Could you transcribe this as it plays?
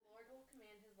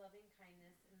loving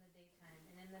kindness in the daytime,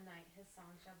 and in the night his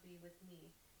song shall be with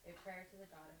me, a prayer to the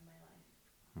God of my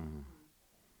life.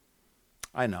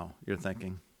 I know, you're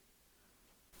thinking,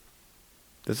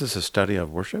 this is a study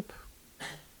of worship?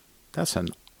 That's an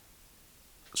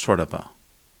sort of a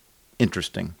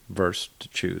interesting verse to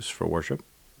choose for worship.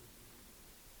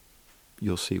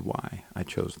 You'll see why I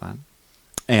chose that.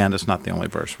 And it's not the only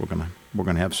verse. We're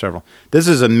gonna have several. This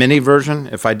is a mini version.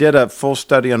 If I did a full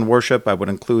study on worship, I would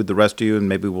include the rest of you, and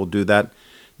maybe we'll do that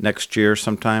next year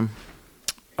sometime.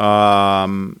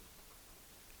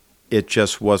 It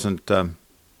just wasn't.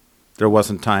 There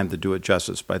wasn't time to do it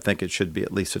justice, but I think it should be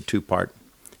at least a 2-part,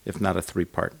 if not a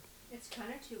 3-part. It's kind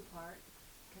of 2-part,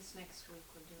 because next week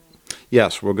we're doing...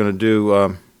 Yes, we're going to do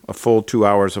a full 2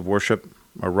 hours of worship,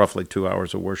 or roughly 2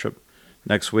 hours of worship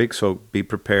next week, so be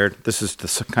prepared. This is to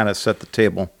kind of set the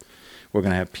table. We're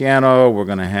going to have piano, we're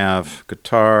going to have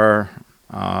guitar,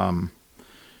 we're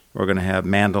going to have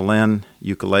mandolin,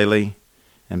 ukulele,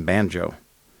 and banjo.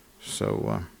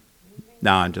 So,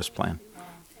 no, I'm just playing.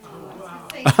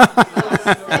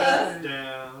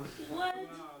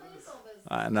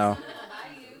 I know.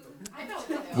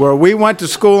 Where we went to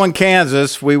school in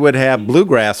Kansas, we would have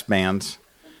bluegrass bands,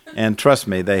 and trust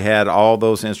me, they had all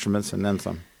those instruments and then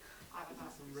some.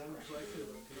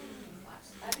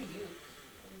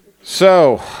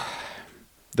 So,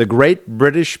 the great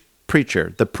British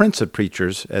preacher, the Prince of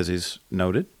Preachers, as he's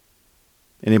noted.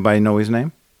 Anybody know his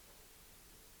name?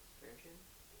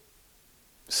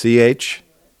 C.H.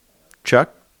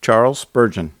 Chuck Charles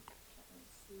Spurgeon.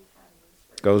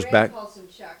 Goes back.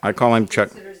 I call him Chuck.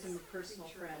 Considers him a personal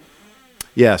friend.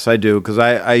 Yes, I do, because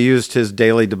I used his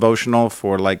daily devotional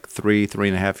for like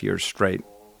 3.5 years straight.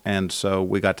 And so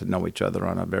we got to know each other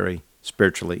on a very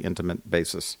spiritually intimate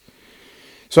basis.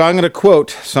 So I'm going to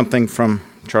quote something from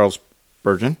Charles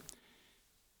Spurgeon.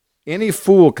 Any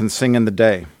fool can sing in the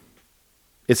day.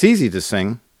 It's easy to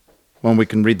sing when we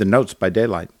can read the notes by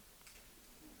daylight.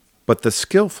 But the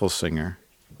skillful singer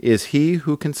is he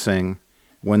who can sing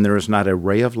when there is not a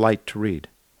ray of light to read.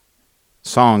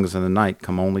 Songs in the night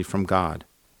come only from God.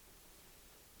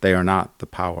 They are not the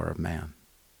power of man.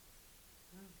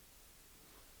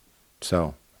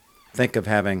 So, think of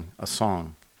having a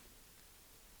song,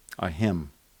 a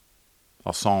hymn,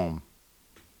 a psalm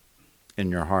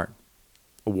in your heart,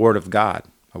 a word of God,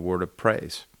 a word of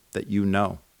praise that you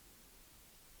know.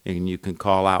 And you can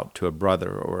call out to a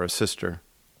brother or a sister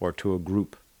or to a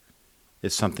group.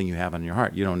 It's something you have in your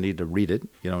heart. You don't need to read it.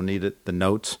 You don't need the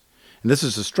notes. And this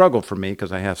is a struggle for me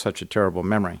because I have such a terrible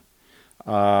memory.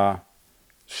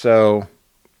 So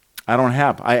I don't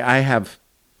have, I have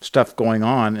stuff going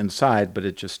on inside, but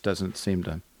it just doesn't seem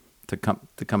to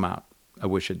come out. I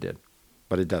wish it did,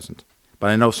 but it doesn't. But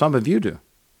I know some of you do.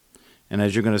 And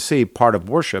as you're going to see, part of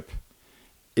worship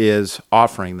is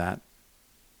offering that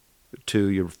to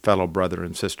your fellow brother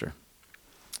and sister.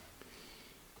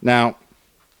 Now,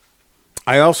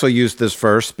 I also use this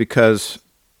verse because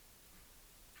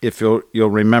if you'll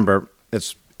remember,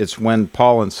 it's when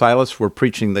Paul and Silas were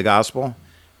preaching the gospel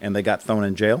and they got thrown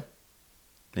in jail.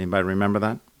 Anybody remember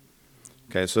that?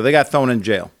 Okay, so they got thrown in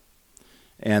jail.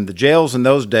 And the jails in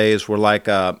those days were like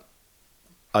a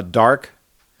dark,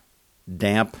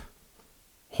 damp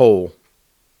hole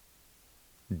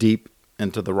deep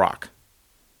into the rock.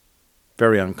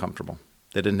 Very uncomfortable.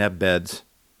 They didn't have beds.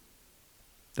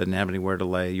 Didn't have anywhere to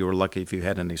lay. You were lucky if you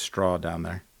had any straw down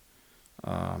there.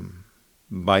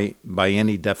 By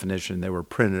any definition, they were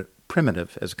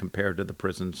primitive as compared to the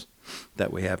prisons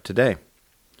that we have today.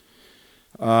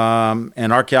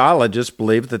 And archaeologists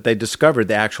believe that they discovered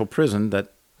the actual prison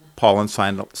that Paul and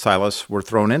Silas were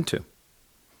thrown into.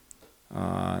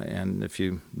 And if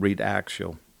you read Acts,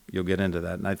 you'll get into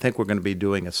that. And I think we're going to be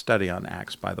doing a study on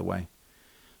Acts, by the way,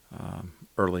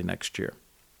 early next year.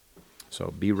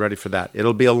 So be ready for that.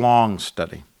 It'll be a long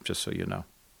study, just so you know.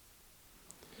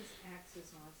 Acts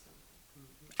is awesome.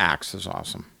 Acts is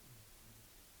awesome.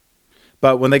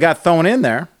 But when they got thrown in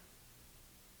there,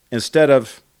 instead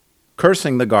of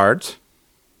cursing the guards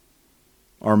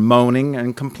or moaning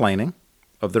and complaining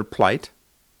of their plight,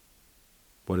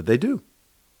 what did they do?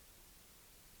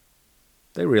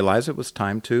 They realized it was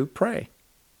time to pray.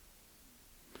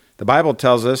 The Bible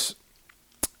tells us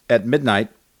at midnight,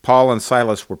 Paul and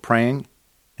Silas were praying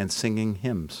and singing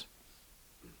hymns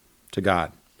to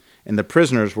God, and the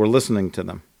prisoners were listening to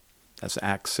them. That's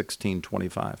Acts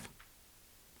 16:25.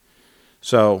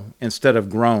 So instead of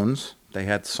groans, they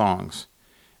had songs.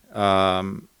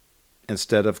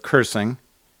 Instead of cursing,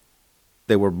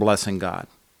 they were blessing God.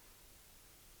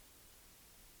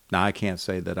 Now, I can't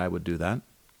say that I would do that.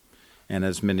 And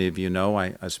as many of you know,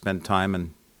 I spend a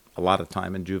lot of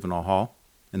time in juvenile hall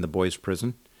in the boys'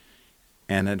 prison.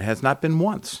 And it has not been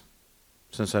once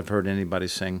since I've heard anybody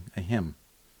sing a hymn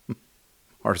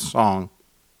or song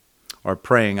or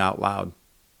praying out loud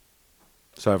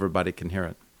so everybody can hear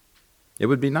it. It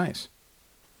would be nice.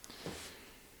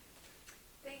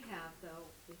 They have, though,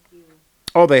 with you.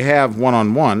 Oh, they have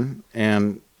one-on-one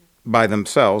and by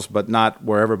themselves, but not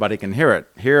where everybody can hear it.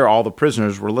 Here, all the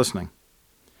prisoners were listening.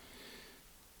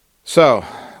 So,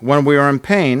 when we are in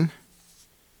pain,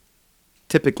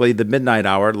 typically the midnight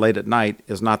hour, late at night,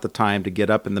 is not the time to get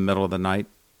up in the middle of the night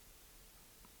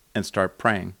and start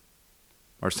praying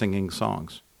or singing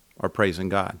songs or praising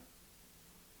God.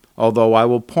 Although I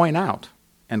will point out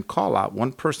and call out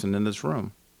one person in this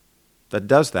room that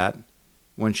does that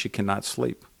when she cannot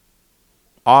sleep.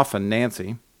 Often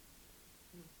Nancy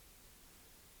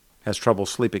has trouble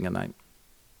sleeping at night.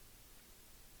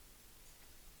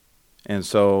 And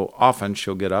so often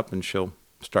she'll get up and she'll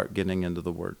start getting into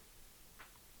the Word.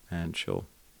 And she'll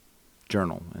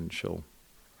journal and she'll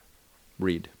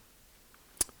read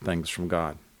things from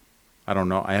God. I don't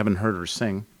know. I haven't heard her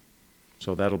sing.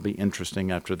 So that'll be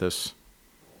interesting after this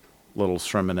little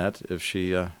sermonette. If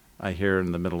I hear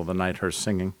in the middle of the night her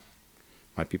singing,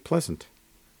 might be pleasant.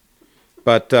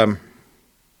 But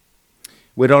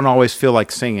we don't always feel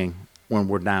like singing when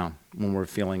we're down, when we're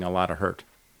feeling a lot of hurt.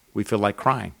 We feel like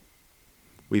crying.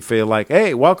 We feel like,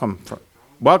 hey, welcome,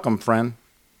 friend.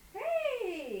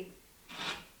 Hey!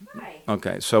 Hi.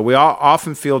 Okay, so we all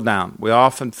often feel down. We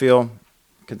often feel,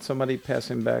 can somebody pass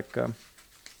him back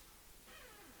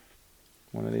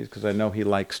one of these? Because I know he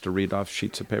likes to read off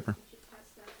sheets of paper. Did you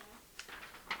pass that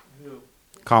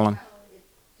back? Colin.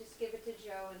 Just give it to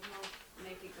Joe and he'll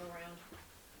make it go around.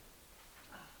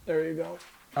 There you go.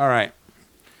 All right.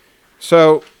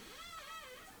 So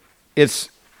it's,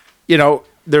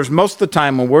 there's most of the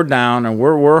time when we're down and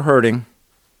we're hurting,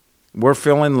 we're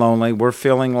feeling lonely, we're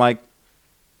feeling like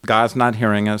God's not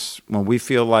hearing us, when we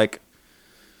feel like,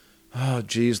 oh,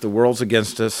 geez, the world's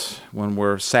against us, when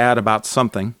we're sad about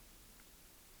something.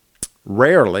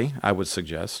 Rarely, I would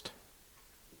suggest,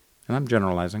 and I'm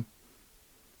generalizing,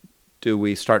 do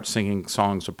we start singing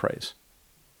songs of praise.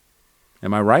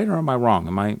 Am I right or am I wrong?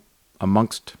 Am I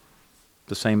amongst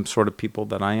the same sort of people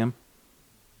that I am?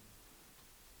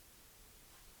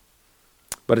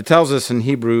 But it tells us in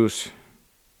Hebrews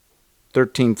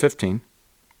 13:15,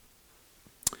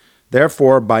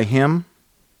 therefore by him,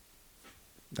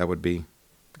 that would be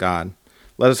God,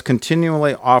 let us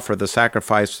continually offer the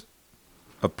sacrifice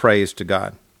of praise to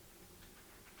God.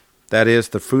 That is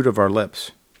the fruit of our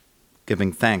lips,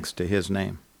 giving thanks to his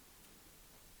name.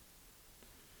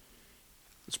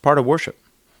 It's part of worship.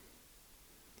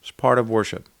 It's part of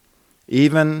worship.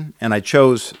 Even, and I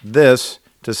chose this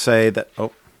to say that,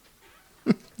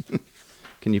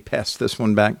 can you pass this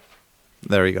one back?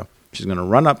 There you go. She's going to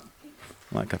run up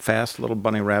like a fast little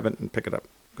bunny rabbit and pick it up.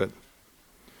 Good.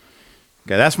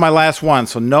 Okay, that's my last one,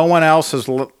 so no one else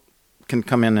can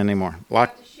come in anymore. You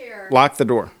have to share. Lock the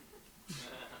door.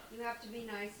 You have to be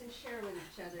nice and share with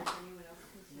each other if anyone else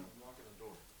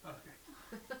comes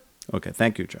in. Okay,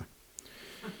 thank you, Joe.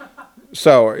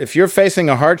 So, if you're facing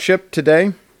a hardship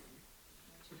today,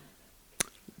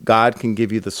 God can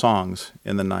give you the songs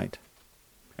in the night.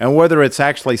 And whether it's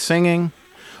actually singing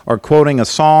or quoting a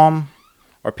psalm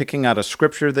or picking out a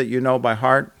scripture that you know by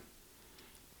heart,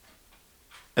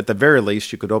 at the very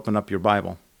least, you could open up your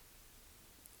Bible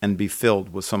and be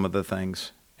filled with some of the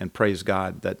things and praise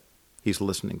God that he's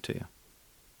listening to you.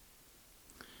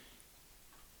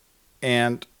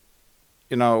 And,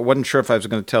 I wasn't sure if I was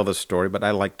going to tell this story, but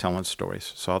I like telling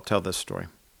stories, so I'll tell this story.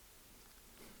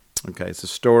 Okay, it's a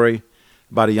story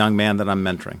about a young man that I'm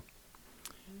mentoring.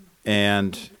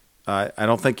 And I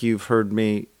don't think you've heard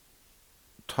me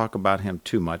talk about him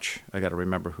too much. I got to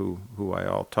remember who I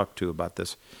all talked to about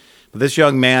this. But this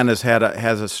young man has had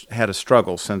a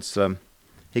struggle since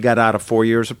he got out of 4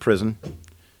 years of prison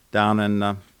down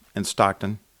in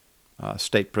Stockton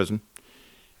State Prison.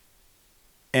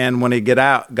 And when he got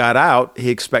out,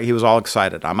 he was all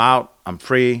excited. I'm out. I'm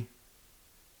free.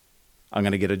 I'm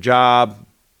going to get a job.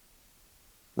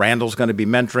 Randall's going to be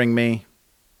mentoring me.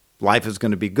 Life is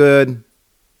going to be good.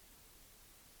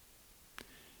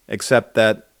 Except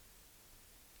that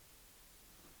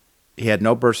he had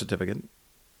no birth certificate.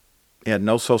 He had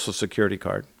no social security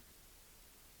card.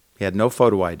 He had no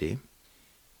photo ID.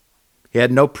 He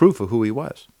had no proof of who he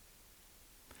was.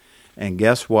 And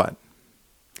guess what?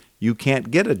 You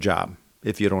can't get a job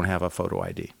if you don't have a photo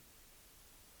ID.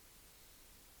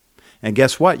 And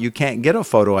guess what? You can't get a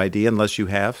photo ID unless you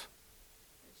have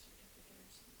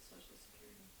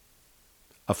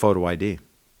a photo ID.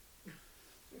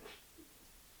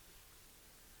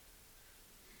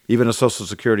 Even a Social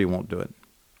Security won't do it.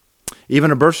 Even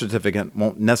a birth certificate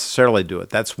won't necessarily do it.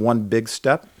 That's one big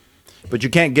step. But you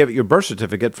can't get your birth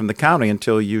certificate from the county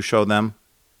until you show them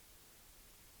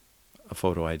a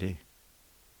photo ID.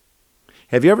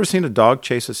 Have you ever seen a dog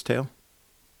chase its tail?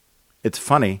 It's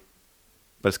funny,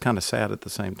 but it's kind of sad at the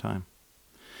same time.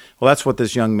 Well, that's what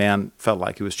this young man felt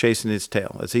like. He was chasing his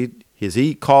tail. As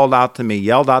he called out to me,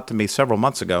 yelled out to me several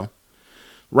months ago,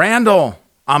 Randall,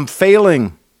 I'm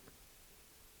failing.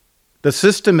 The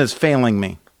system is failing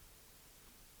me.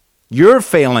 You're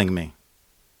failing me.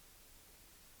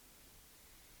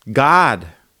 God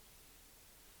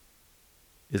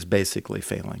is basically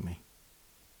failing me.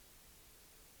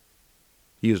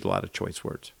 He used a lot of choice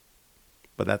words,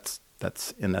 but that's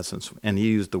in essence, and he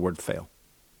used the word fail.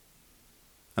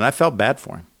 And I felt bad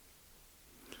for him.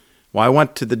 Well, I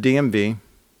went to the DMV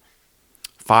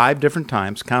 5 different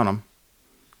times, count them,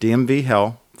 DMV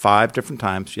hell, 5 different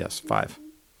times, yes, 5.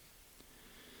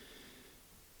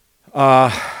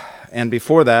 And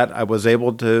before that, I was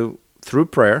able to, through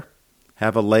prayer,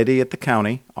 have a lady at the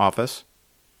county office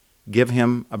give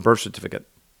him a birth certificate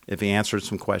if he answered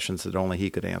some questions that only he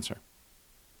could answer.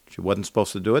 She wasn't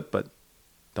supposed to do it, but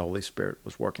the Holy Spirit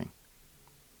was working.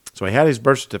 So he had his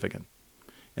birth certificate.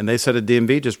 And they said at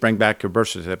DMV, just bring back your birth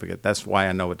certificate. That's why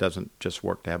I know it doesn't just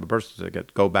work to have a birth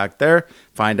certificate. Go back there,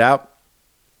 find out.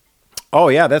 Oh,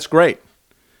 yeah, that's great.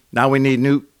 Now we need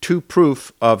 2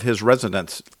 proof of his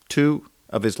residence, 2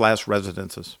 of his last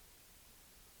residences.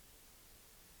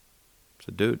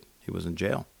 So, dude, he was in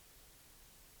jail.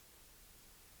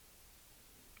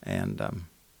 And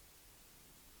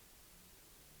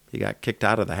he got kicked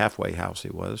out of the halfway house he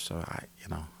was, so I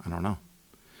don't know.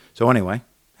 So anyway,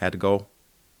 had to go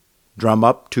drum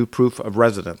up 2 proof of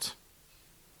residence.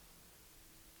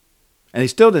 And he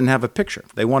still didn't have a picture.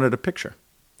 They wanted a picture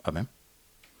of him.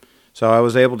 So I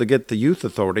was able to get the youth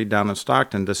authority down in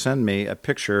Stockton to send me a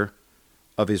picture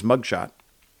of his mugshot.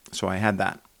 So I had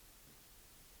that.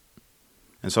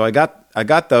 And so I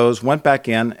got those, went back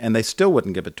in, and they still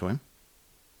wouldn't give it to him.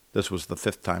 This was the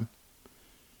 5th time.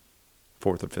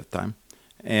 4th or 5th time.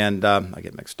 And I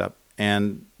get mixed up.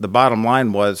 And the bottom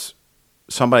line was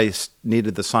somebody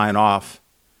needed to sign off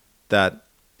that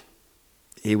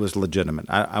he was legitimate.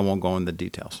 I won't go into the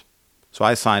details. So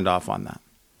I signed off on that.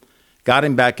 Got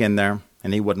him back in there,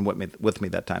 and he wasn't with me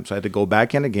that time. So I had to go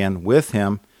back in again with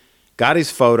him, got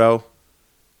his photo,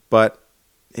 but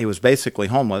he was basically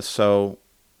homeless, so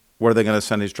where are they going to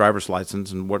send his driver's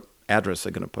license and what address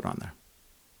they're going to put on there?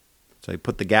 So he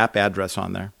put the Gap address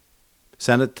on there,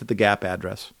 sent it to the Gap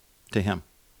address to him.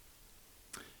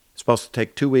 It's supposed to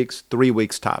take 2 weeks, 3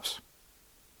 weeks tops.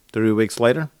 3 weeks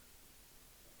later,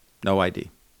 no ID.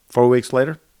 4 weeks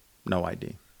later, no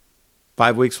ID.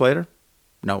 5 weeks later,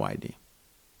 no ID.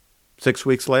 6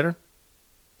 weeks later,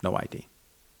 no ID.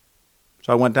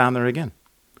 So I went down there again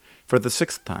for the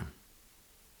 6th time.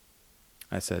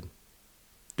 I said,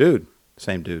 dude,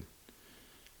 same dude.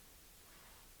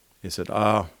 He said,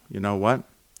 oh, you know what?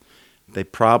 The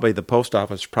post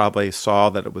office probably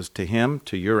saw that it was to him,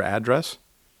 to your address,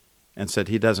 and said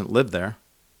he doesn't live there,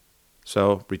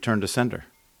 so return to sender,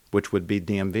 which would be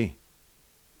DMV.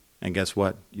 And guess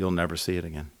what? You'll never see it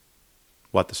again.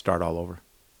 We'll have to start all over.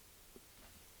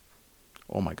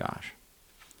 Oh my gosh.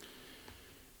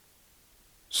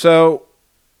 So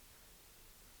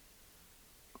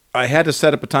I had to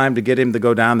set up a time to get him to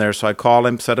go down there, so I called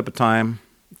him, set up a time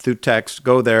through text,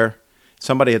 go there.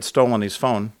 Somebody had stolen his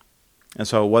phone, and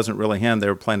so it wasn't really him. They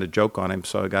were playing a joke on him,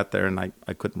 so I got there and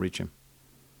I couldn't reach him.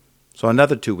 So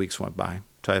another 2 weeks went by,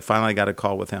 so I finally got a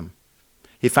call with him.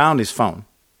 He found his phone,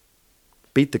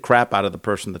 beat the crap out of the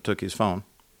person that took his phone,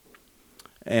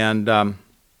 and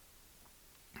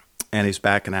he's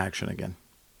back in action again,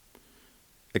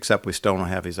 except we still don't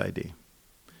have his ID.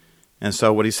 And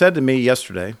so what he said to me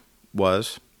yesterday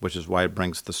was, which is why it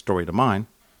brings the story to mind,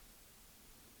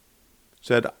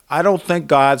 said, I don't think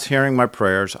God's hearing my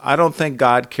prayers. I don't think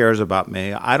God cares about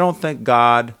me. I don't think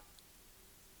I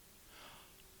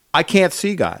can't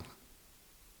see God.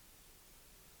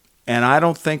 And I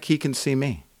don't think he can see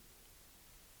me.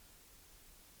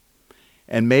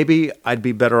 And maybe I'd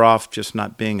be better off just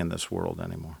not being in this world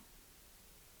anymore.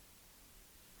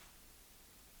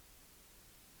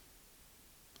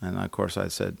 And of course I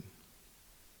said,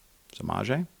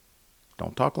 Samaje,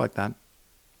 don't talk like that.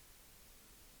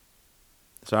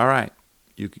 It's all right.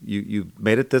 You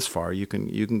made it this far. You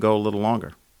can go a little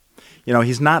longer. You know,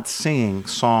 he's not singing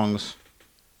songs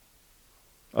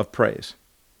of praise.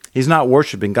 He's not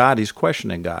worshiping God. He's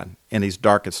questioning God in his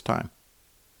darkest time.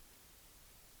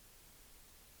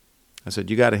 I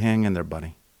said, you got to hang in there,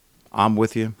 buddy. I'm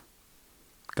with you.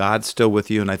 God's still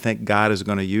with you, and I think God is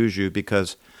going to use you,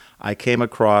 because I came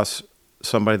across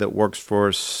somebody that works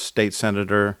for State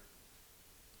Senator,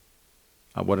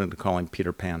 what did they call him?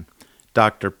 Peter Pan.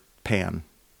 Dr. Pan.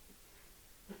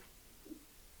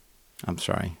 I'm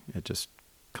sorry, it just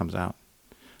comes out.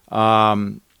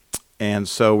 And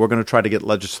so we're going to try to get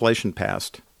legislation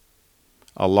passed,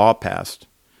 a law passed,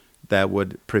 that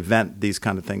would prevent these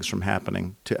kind of things from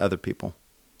happening to other people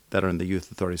that are in the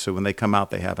youth authority. So when they come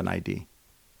out, they have an ID,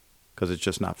 because it's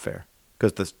just not fair.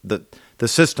 Because the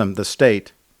system, the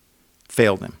state,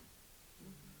 failed him.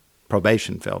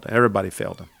 Probation failed him. Everybody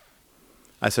failed him.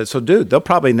 I said, so dude, they'll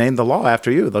probably name the law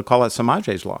after you. They'll call it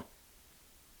Samaje's law.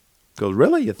 He goes,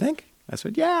 really, you think? I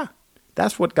said, yeah.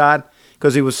 That's what God,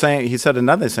 because he said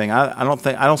another thing, I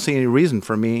don't see any reason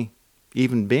for me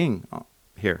even being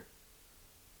here.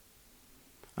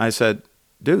 I said,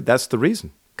 dude, that's the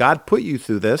reason. God put you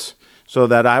through this so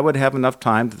that I would have enough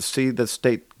time to see the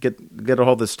state, get a hold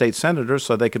of the state senators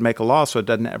so they could make a law so it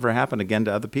doesn't ever happen again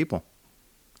to other people.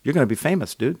 You're going to be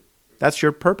famous, dude. That's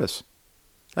your purpose.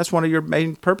 That's one of your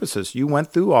main purposes. You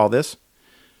went through all this,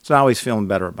 so now he's feeling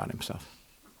better about himself.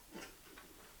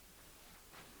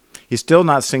 He's still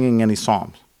not singing any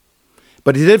psalms.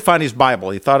 But he did find his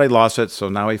Bible. He thought he lost it, so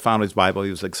now he found his Bible.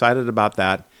 He was excited about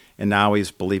that, and now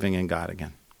he's believing in God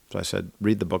again. So I said,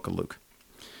 read the book of Luke.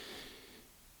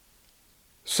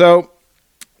 So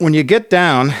when you get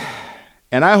down,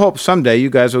 and I hope someday you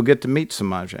guys will get to meet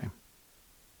Samaje.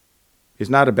 He's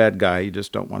not a bad guy. You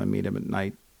just don't want to meet him at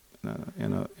night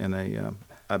in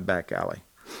a back alley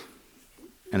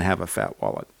and have a fat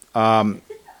wallet. A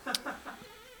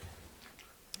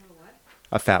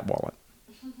fat wallet.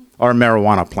 Or a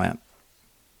marijuana plant.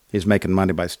 He's making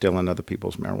money by stealing other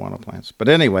people's marijuana plants. But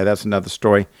anyway, that's another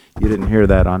story. You didn't hear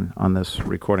that on this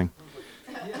recording.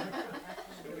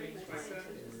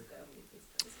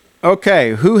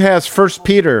 Okay, who has 1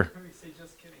 Peter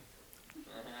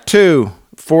 2,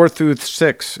 4 through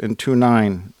 6 and 2,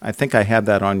 9? I think I have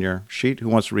that on your sheet. Who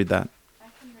wants to read that? I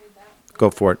can read that. Go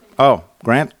for it. Oh,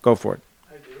 Grant, go for it.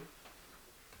 I do.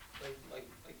 Like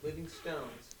living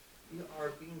stones, we are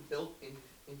being built into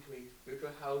a spiritual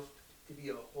house to be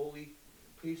a holy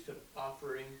priesthood,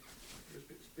 offering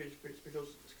spiritual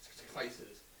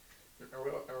sacrifices. A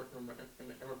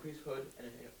priesthood and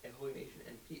a holy nation,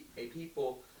 and a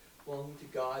people belonging to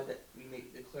God, that we may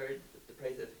declare the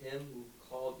praise of Him who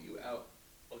called you out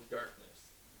of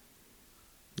darkness.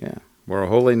 Yeah, we're a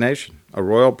holy nation, a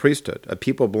royal priesthood, a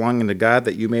people belonging to God,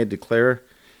 that you may declare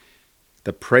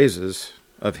the praises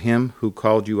of Him who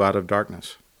called you out of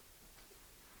darkness.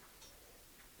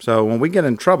 So when we get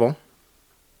in trouble,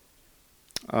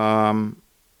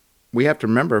 we have to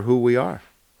remember who we are,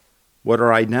 what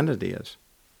our identity is.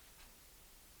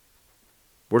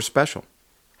 We're special.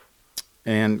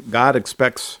 And God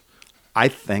expects, I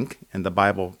think, and the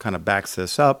Bible kind of backs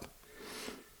this up,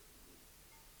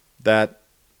 that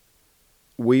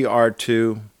we are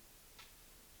to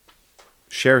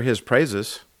share His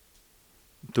praises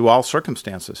through all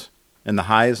circumstances, in the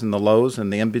highs and the lows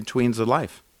and the in-betweens of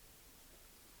life.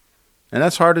 And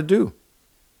that's hard to do,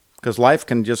 because life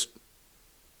can just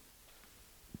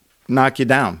knock you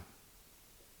down,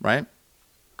 right?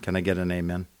 Can I get an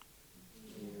amen?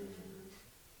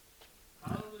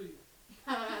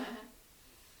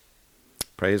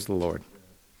 Praise the Lord.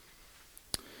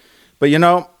 But you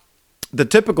know, the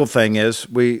typical thing is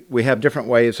we have different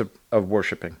ways of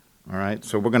worshiping, all right?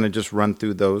 So we're going to just run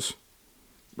through those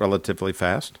relatively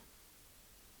fast.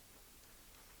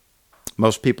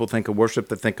 Most people think of worship,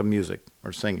 they think of music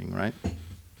or singing, right?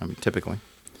 I mean, typically.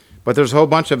 But there's a whole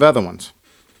bunch of other ones.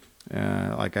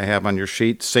 Like I have on your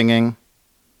sheet, singing,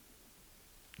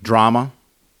 drama.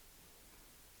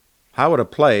 How would a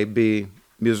play be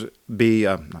music?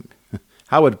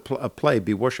 How would a play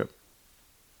be worship?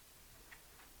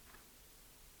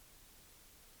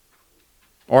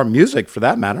 Or music, for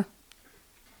that matter.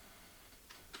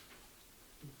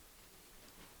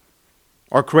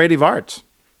 Or creative arts.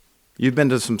 You've been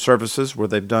to some services where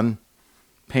they've done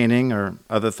painting or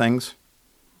other things.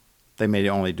 They may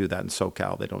only do that in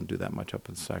SoCal. They don't do that much up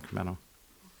in Sacramento.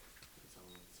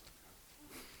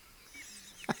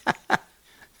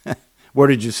 Where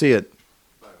did you see it?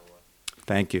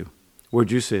 Thank you. Where'd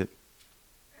you see it?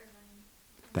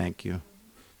 Thank you.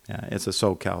 Yeah, it's a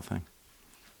SoCal thing.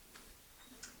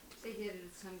 They did it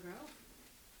at Sun Grove.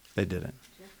 They did it.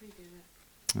 Jeffrey did it.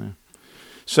 Yeah.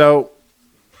 So,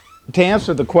 to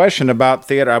answer the question about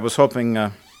theater, I was hoping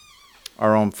our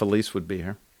own Felice would be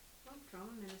here. Well,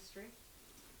 drama ministry.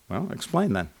 Well,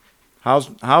 explain then.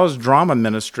 How is drama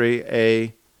ministry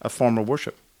a form of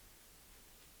worship?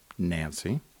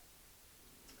 Nancy.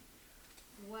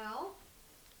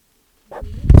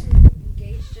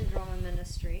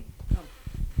 ministry,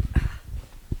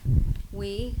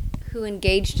 we who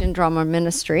engaged in drama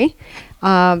ministry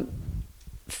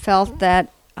felt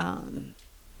that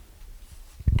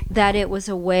that it was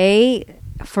a way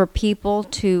for people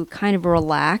to kind of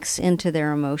relax into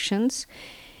their emotions,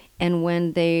 and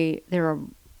when their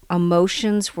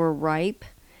emotions were ripe,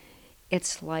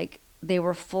 it's like they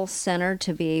were full centered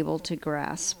to be able to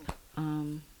grasp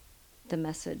the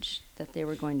message that they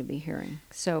were going to be hearing.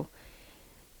 So,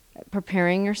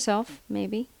 preparing yourself,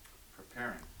 maybe.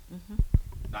 Preparing. Mm-hmm.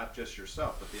 Not just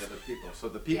yourself, but the other people. So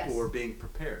the people Yes. were being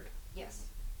prepared. Yes.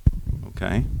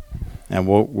 Okay, and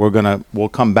we'll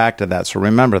come back to that. So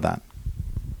remember that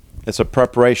it's a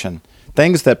preparation.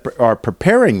 Things that are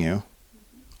preparing you,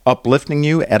 uplifting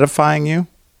you, edifying you,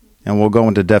 and we'll go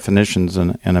into definitions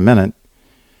in a minute.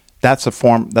 That's a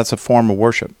form. That's a form of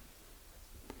worship.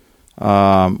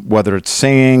 Whether it's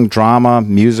singing, drama,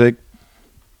 music.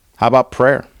 How about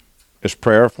prayer? Is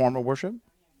prayer a form of worship?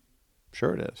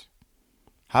 Sure it is.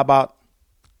 How about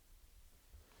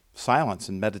silence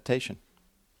and meditation?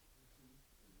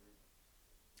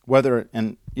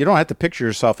 And you don't have to picture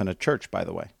yourself in a church, by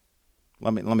the way.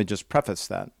 Let me just preface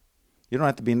that. You don't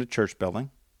have to be in a church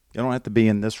building. You don't have to be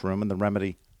in this room, in the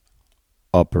Remedy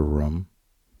upper room.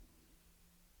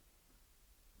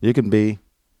 You can be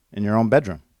in your own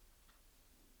bedroom.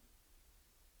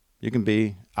 You can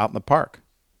be out in the park.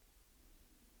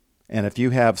 And if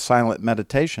you have silent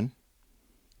meditation,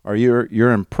 or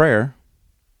you're in prayer,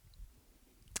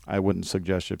 I wouldn't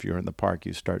suggest if you're in the park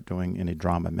you start doing any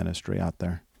drama ministry out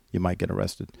there. You might get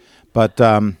arrested. But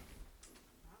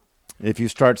if you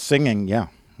start singing, yeah.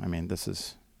 I mean, this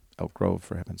is Elk Grove,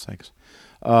 for heaven's sakes.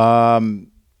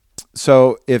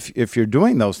 So if you're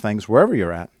doing those things wherever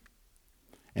you're at,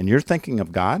 and you're thinking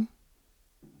of God,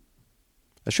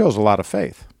 it shows a lot of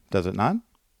faith, does it not?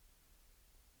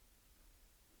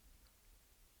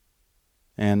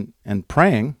 And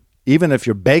praying, even if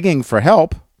you're begging for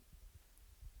help,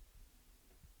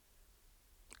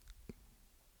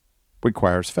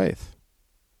 requires faith.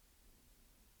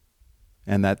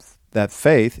 And that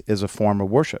faith is a form of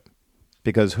worship.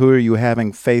 Because who are you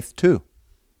having faith to?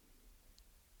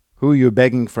 Who are you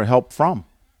begging for help from?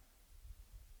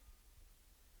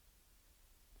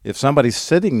 If somebody's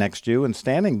sitting next to you and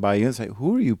standing by you and say,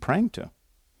 who are you praying to?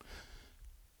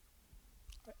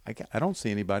 I don't see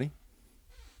anybody.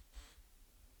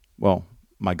 Well,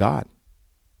 my God,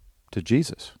 to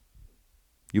Jesus.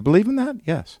 You believe in that?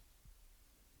 Yes.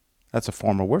 That's a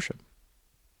form of worship.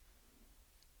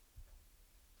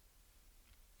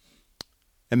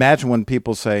 Imagine when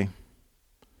people say,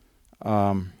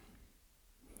 I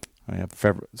have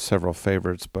several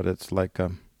favorites, but it's like,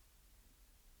 well,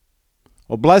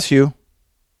 bless you,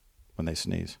 when they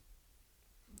sneeze.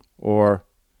 Or,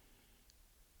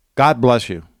 God bless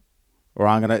you. Or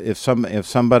if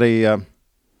somebody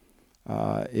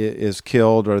is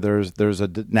killed, or there's a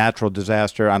natural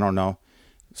disaster, I don't know.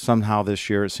 Somehow this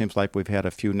year, it seems like we've had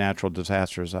a few natural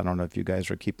disasters. I don't know if you guys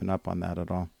are keeping up on that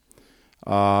at all.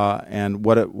 And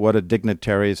what do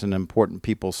dignitaries and important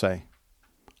people say?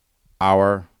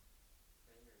 Our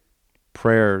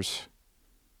prayers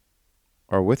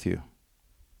are with you.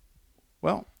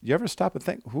 Well, you ever stop and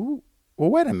think, well,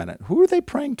 wait a minute. Who are they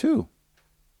praying to?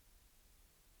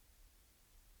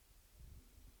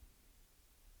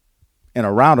 In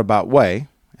a roundabout way,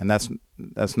 and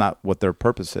that's not what their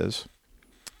purpose is.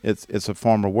 It's a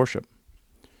form of worship.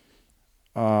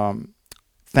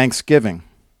 Thanksgiving,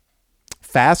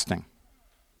 fasting,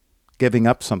 giving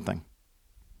up something,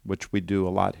 which we do a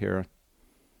lot here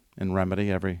in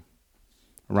Remedy.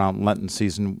 Around Lent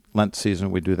season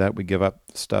we do that. We give up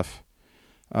stuff.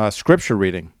 Scripture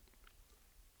reading,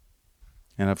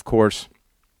 and of course,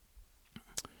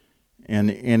 in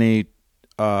any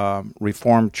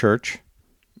Reformed church,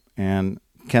 and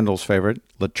Kendall's favorite,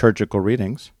 liturgical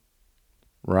readings.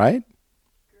 Right?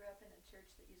 Grew up in a church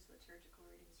that used liturgical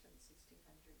readings from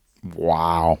the 1600s.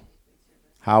 Wow.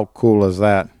 How cool is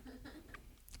that?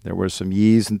 There were some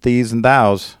yees and thees and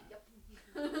thous.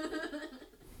 Yep.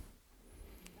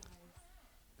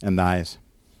 And thys.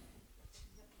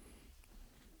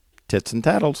 Tits and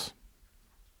tattles.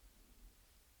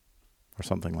 Or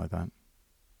something like that.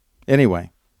 Anyway,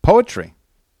 poetry.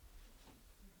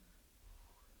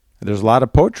 There's a lot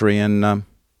of poetry in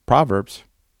Proverbs.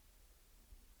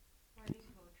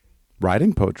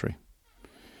 Writing poetry.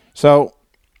 So,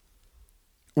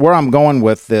 where I'm going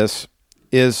with this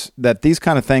is that these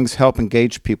kind of things help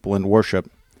engage people in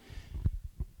worship.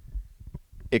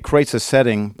 It creates a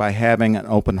setting by having an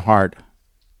open heart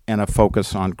and a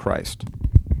focus on Christ.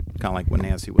 Kind of like what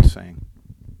Nancy was saying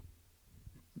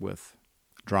with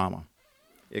drama.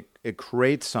 it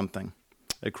creates something.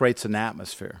 It creates an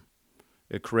atmosphere.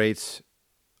 It creates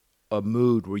a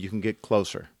mood where you can get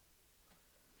closer.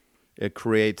 It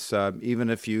creates, even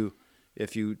if you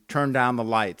turn down the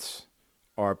lights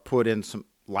or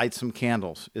light some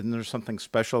candles. Isn't there something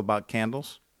special about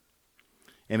candles?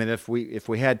 I mean, if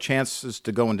we had chances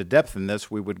to go into depth in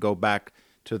this, we would go back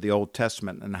to the Old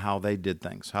Testament and how they did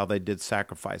things, how they did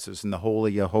sacrifices in the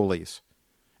Holy of Holies,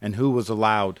 and who was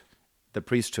allowed the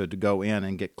priesthood to go in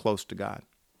and get close to God.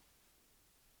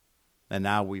 And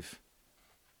now we're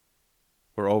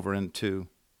over into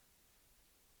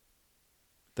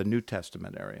the New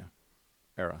Testament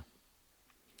era.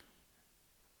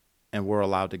 And we're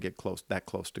allowed to get that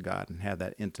close to God and have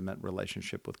that intimate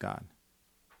relationship with God.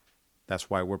 That's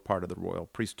why we're part of the royal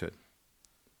priesthood.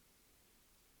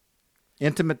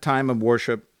 Intimate time of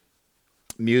worship,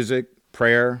 music,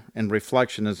 prayer, and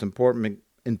reflection is important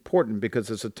because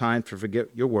it's a time to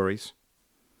forget your worries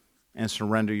and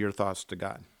surrender your thoughts to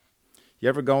God. You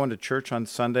ever go into church on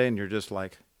Sunday and you're just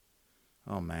like,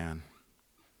 oh man,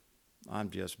 I'm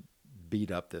just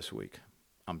beat up this week.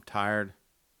 I'm tired.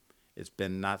 It's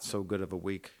been not so good of a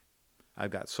week.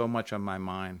 I've got so much on my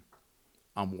mind.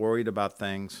 I'm worried about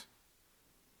things.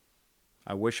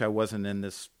 I wish I wasn't in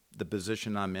the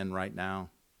position I'm in right now.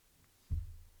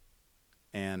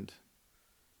 And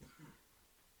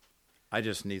I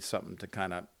just need something to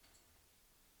kind of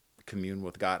commune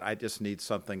with God. I just need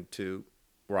something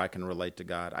where I can relate to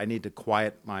God. I need to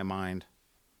quiet my mind,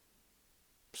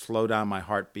 slow down my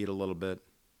heartbeat a little bit,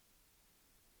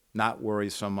 not worry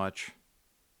so much,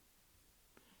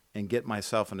 and get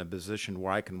myself in a position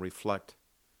where I can reflect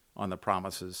on the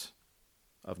promises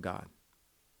of God.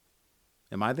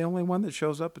 Am I the only one that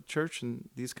shows up at church and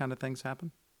these kind of things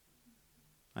happen?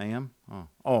 I am?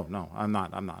 Oh no, I'm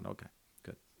not. Okay,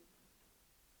 good.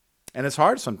 And it's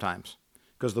hard sometimes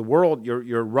because the world,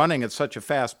 you're running at such a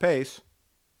fast pace.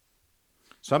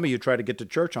 Some of you try to get to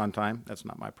church on time. That's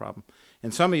not my problem.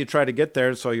 And some of you try to get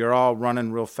there, so you're all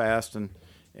running real fast,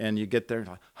 and you get there,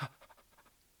 like,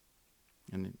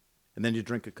 and then you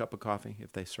drink a cup of coffee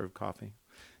if they serve coffee.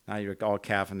 Now you're all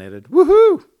caffeinated.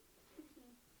 Woohoo!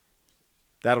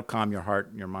 That'll calm your heart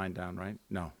and your mind down, right?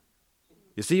 No.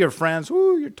 You see your friends,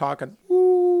 woo, you're talking,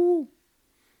 woo.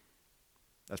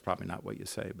 That's probably not what you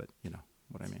say, but you know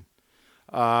what I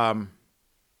mean.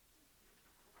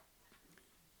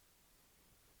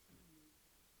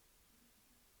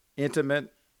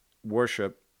 Intimate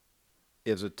worship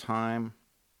is a time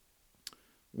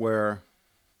where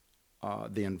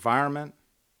the environment,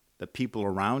 the people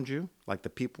around you, like the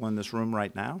people in this room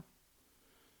right now,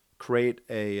 create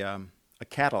a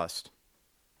catalyst.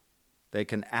 They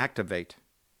can activate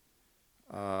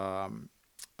the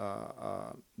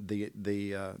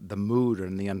mood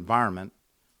and the environment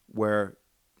where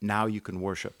now you can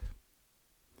worship.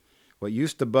 What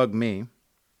used to bug me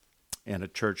in a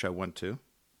church I went to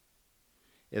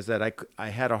is that I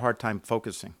had a hard time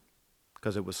focusing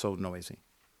because it was so noisy.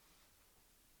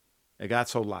 It got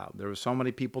so loud. There were so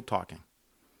many people talking.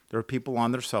 There were people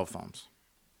on their cell phones.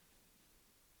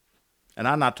 And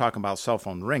I'm not talking about cell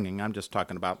phone ringing. I'm just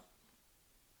talking about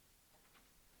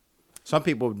some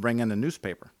people would bring in a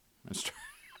newspaper and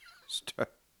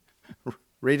start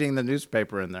reading the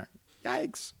newspaper in there.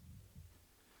 Yikes.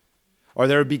 Or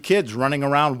there would be kids running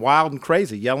around wild and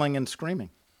crazy, yelling and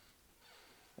screaming.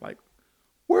 Like,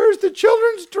 where's the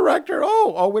children's director?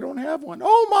 Oh, we don't have one.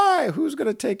 Oh my, who's going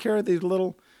to take care of these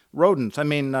little rodents?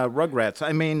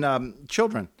 Rugrats.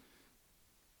 Children.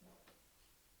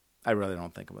 I really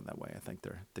don't think of them that way. I think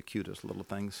they're the cutest little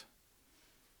things.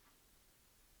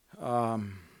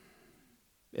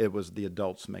 It was the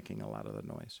adults making a lot of the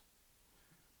noise.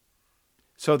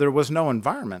 So there was no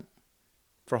environment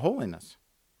for holiness.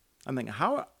 I'm thinking,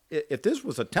 if this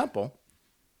was a temple,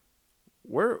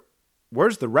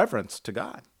 where's the reverence to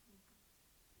God?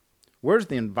 Where's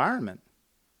the environment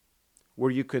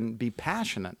where you can be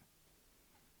passionate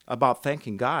about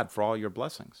thanking God for all your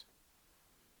blessings?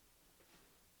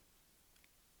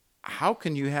 How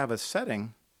can you have a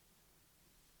setting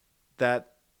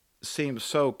that seems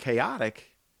so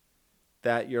chaotic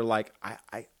that you're like,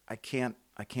 I can't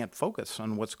focus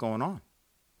on what's going on?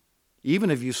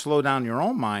 Even if you slow down your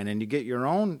own mind and you get your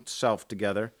own self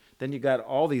together, then you got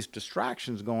all these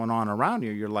distractions going on around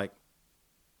you. You're like,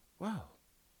 wow,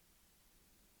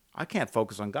 I can't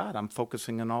focus on God. I'm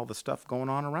focusing on all the stuff going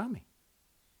on around me.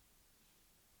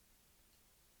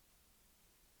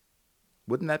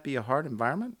 Wouldn't that be a hard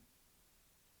environment?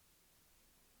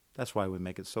 That's why we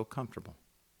make it so comfortable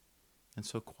and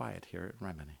so quiet here at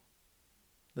Remini.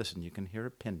 Listen, you can hear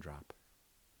a pin drop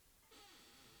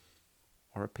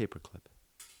or a paperclip.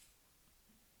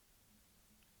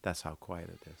 That's how quiet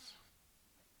it is.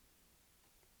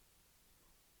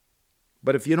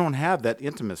 But if you don't have that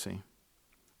intimacy,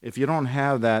 if you don't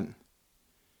have that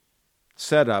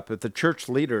setup, if the church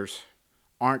leaders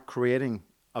aren't creating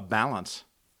a balance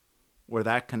where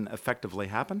that can effectively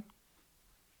happen,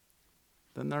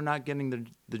 then they're not getting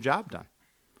the job done.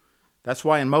 That's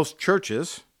why in most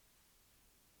churches,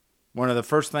 one of the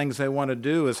first things they want to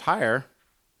do is hire,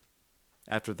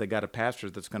 after they got a pastor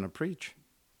that's going to preach.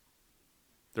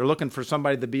 They're looking for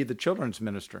somebody to be the children's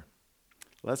minister.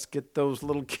 Let's get those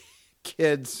little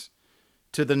kids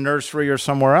to the nursery or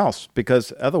somewhere else,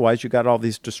 because otherwise you got all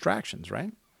these distractions,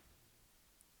 right?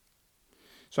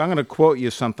 So I'm going to quote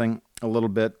you something a little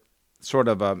bit, sort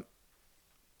of a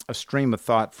stream of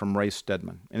thought from Ray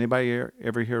Stedman. Anybody here,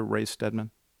 ever hear Ray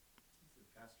Stedman? He's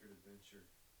the pastor at Adventure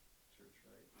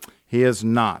Church, right? He is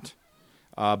not,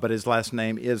 but his last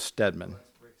name is Stedman.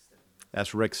 That's Rick Stedman.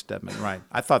 That's Rick Stedman, right?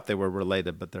 I thought they were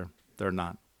related, but they're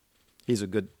not. He's a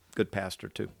good pastor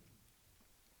too.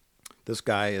 This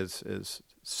guy is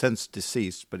since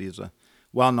deceased, but he's a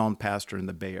well-known pastor in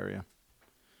the Bay Area,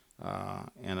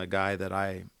 and a guy that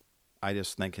I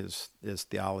just think his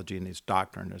theology and his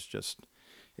doctrine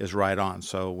is right on.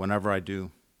 So whenever I do,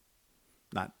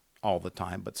 not all the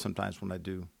time, but sometimes when I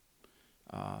do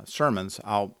sermons,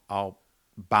 I'll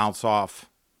bounce off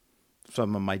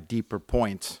some of my deeper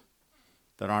points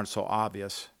that aren't so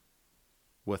obvious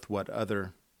with what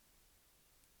other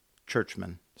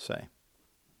churchmen say,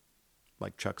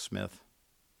 like Chuck Smith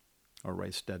or Ray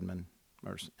Stedman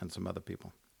and some other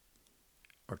people,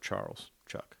 or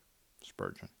Chuck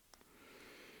Spurgeon.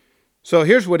 So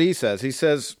here's what he says. He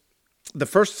says, the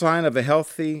first sign of a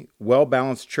healthy,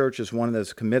 well-balanced church is one that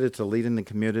is committed to leading the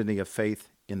community of faith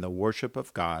in the worship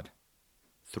of God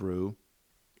through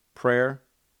prayer,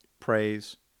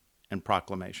 praise, and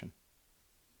proclamation.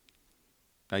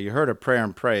 Now, you heard of prayer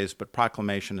and praise, but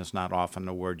proclamation is not often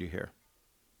a word you hear,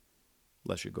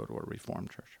 unless you go to a Reformed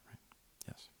church, right?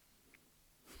 Yes.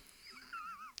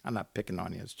 I'm not picking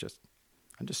on you.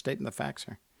 I'm just stating the facts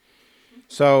here.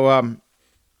 So,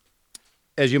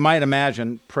 as you might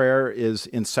imagine, prayer is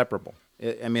inseparable.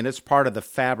 It's part of the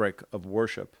fabric of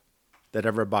worship that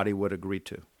everybody would agree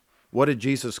to. What did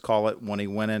Jesus call it when he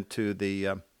went into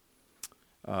the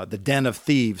den of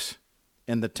thieves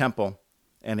in the temple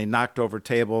and he knocked over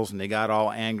tables and he got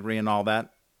all angry and all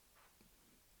that?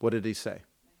 What did he say?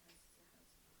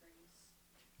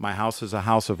 My house is a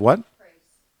house of what? Praise.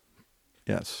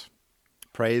 Yes.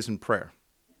 Praise and prayer.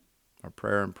 Or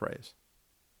prayer and praise.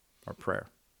 Or prayer.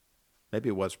 Maybe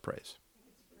it was praise.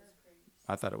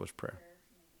 I thought it was prayer.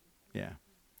 Yeah.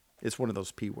 It's one of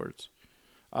those P words.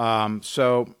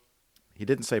 So he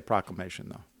didn't say proclamation,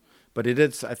 though. But he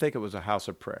did. I think it was a house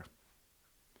of prayer.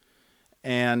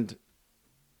 And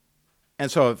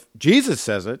so if Jesus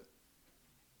says it,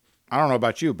 I don't know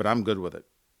about you, but I'm good with it.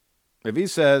 If he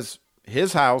says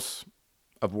his house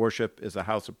of worship is a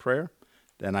house of prayer,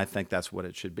 then I think that's what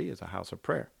it should be, is a house of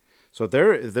prayer. So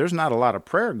if there's not a lot of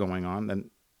prayer going on, then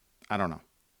I don't know.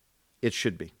 It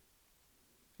should be.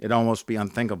 It'd almost be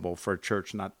unthinkable for a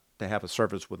church not to have a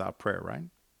service without prayer, right?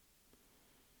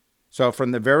 So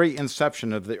from the very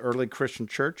inception of the early Christian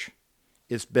church,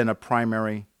 it's been a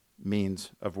primary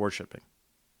means of worshiping.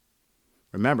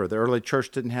 Remember, the early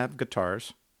church didn't have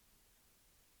guitars.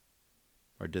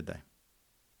 Or did they?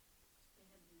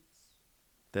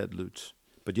 They had lutes.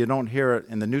 But you don't hear it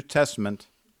in the New Testament,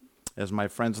 as my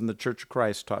friends in the Church of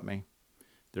Christ taught me.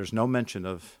 There's no mention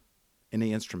of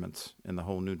any instruments in the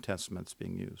whole New Testament's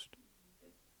being used.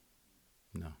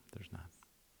 No, there's not.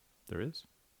 There is?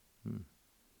 Where?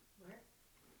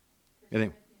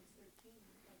 Anyway. Corinthians 13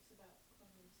 talks about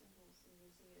clothing symbols and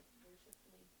using it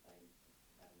worshipfully by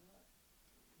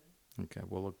what? Okay,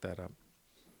 we'll look that up.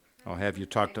 I'll have you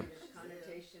talk to...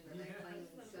 Connotation of that clanging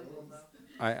cymbal, though.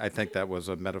 I think that was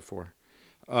a metaphor.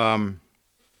 But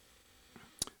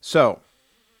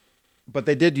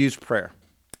they did use prayer,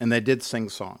 and they did sing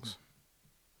songs.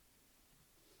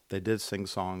 They did sing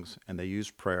songs, and they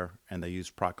used prayer, and they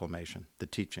used proclamation, the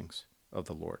teachings of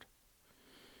the Lord.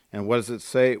 And what does it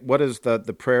say? What is the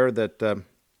prayer that the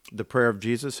prayer of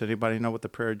Jesus? Anybody know what the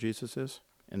prayer of Jesus is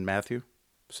in Matthew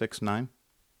 6:9?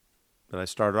 Did I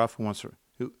start off?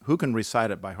 Who can recite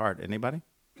it by heart? Anybody?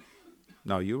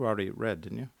 No, you already read,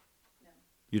 didn't you? No.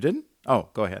 You didn't?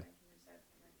 Oh, go ahead.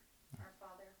 Our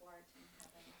Father who art in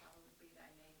heaven, hallowed be thy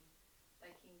name. Thy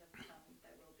kingdom come,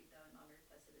 thy will be done on earth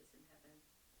as it is in heaven.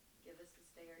 Give us this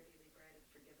day our daily bread, and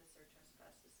forgive us our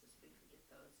trespasses as we forgive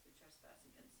those who trespass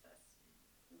against us.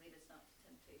 And lead us not to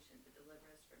temptation, but deliver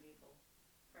us from evil.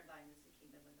 For thine is the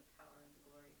kingdom and the power and the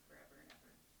glory forever and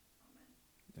ever. Amen.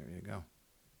 There you go.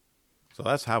 So So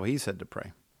that's how he said to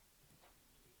pray.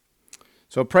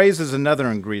 So praise is another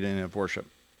ingredient of worship.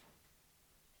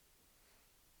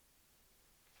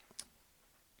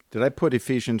 Did I put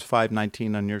Ephesians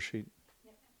 5:19 on your sheet?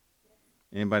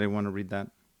 Anybody want to read that?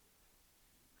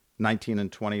 19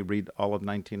 and 20. Read all of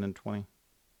 19 and 20.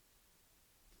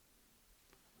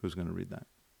 Who's going to read that?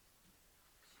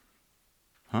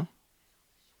 Huh?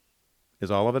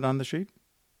 Is all of it on the sheet?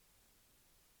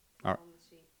 All right.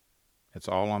 It's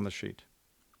all on the sheet.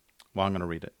 Well, I'm going to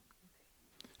read it.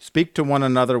 Speak to one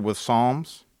another with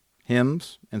psalms,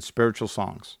 hymns, and spiritual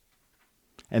songs,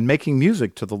 and making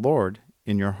music to the Lord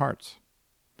in your hearts.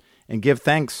 And give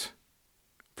thanks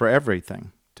for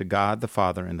everything to God the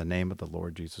Father in the name of the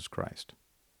Lord Jesus Christ.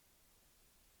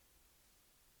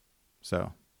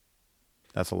 So,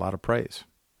 that's a lot of praise.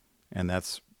 And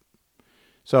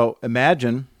so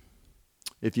imagine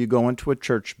if you go into a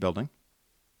church building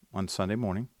on Sunday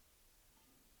morning,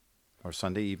 or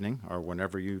Sunday evening, or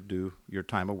whenever you do your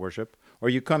time of worship, or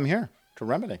you come here to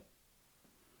Remedy.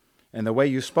 And the way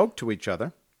you spoke to each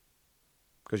other,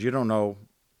 because you don't know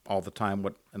all the time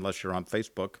unless you're on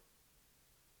Facebook,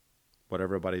 what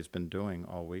everybody's been doing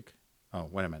all week. Oh,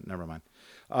 wait a minute, never mind.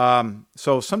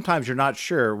 So sometimes you're not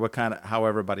sure how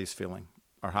everybody's feeling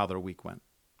or how their week went,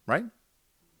 right?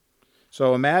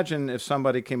 So imagine if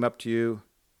somebody came up to you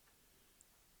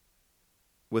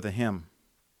with a hymn,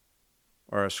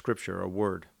 or a scripture, a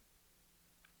word,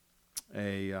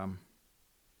 a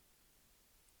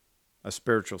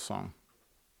spiritual song,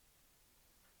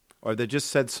 or they just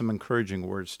said some encouraging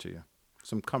words to you,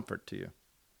 some comfort to you.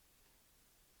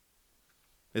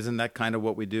 Isn't that kind of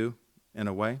what we do in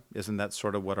a way? Isn't that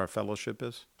sort of what our fellowship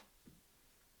is?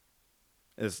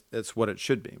 It's what it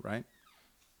should be, right?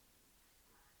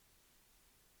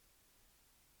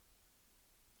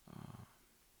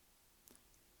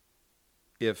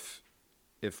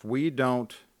 If we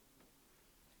don't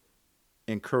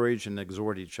encourage and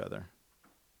exhort each other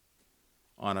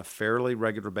on a fairly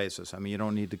regular basis, I mean, you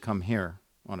don't need to come here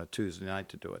on a Tuesday night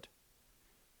to do it,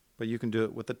 but you can do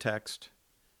it with a text.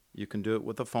 You can do it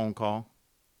with a phone call.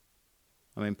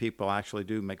 I mean, people actually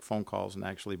do make phone calls and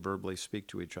actually verbally speak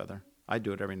to each other. I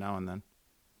do it every now and then,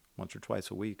 once or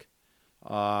twice a week.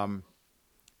 And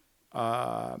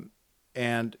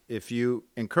if you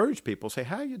encourage people, say,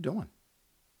 how are you doing?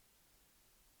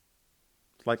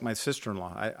 Like my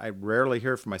sister-in-law. I rarely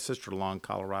hear from my sister-in-law in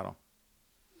Colorado.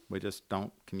 We just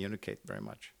don't communicate very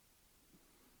much.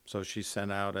 So she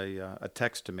sent out a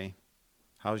text to me,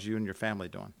 how's you and your family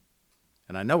doing?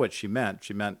 And I know what she meant.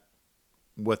 She meant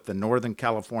with the Northern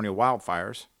California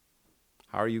wildfires,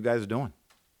 how are you guys doing?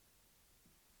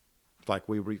 Like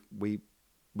we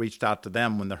reached out to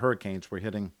them when the hurricanes were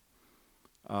hitting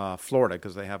Florida,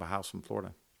 because they have a house in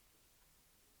Florida.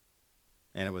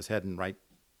 And it was heading right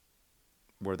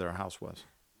where their house was.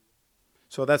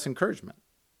 So that's encouragement.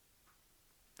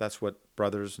 That's what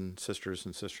brothers and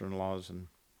sister-in-laws and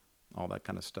all that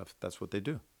kind of stuff, that's what they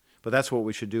do. But that's what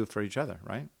we should do for each other,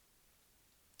 right?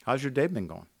 How's your day been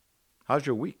going? How's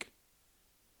your week?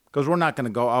 Because we're not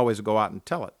going to always go out and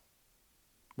tell it.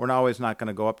 We're always not going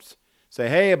to go up and say,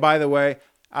 hey, by the way,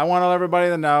 I want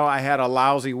everybody to know I had a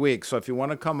lousy week. So if you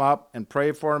want to come up and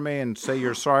pray for me and say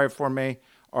you're sorry for me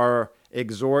or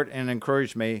exhort and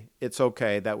encourage me, it's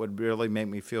okay. That would really make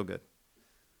me feel good.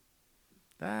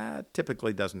 That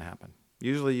typically doesn't happen.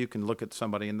 Usually you can look at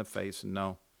somebody in the face and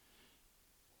know,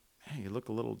 hey, you look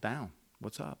a little down.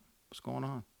 What's up? What's going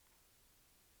on?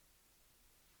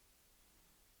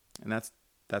 And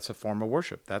that's a form of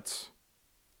worship. That's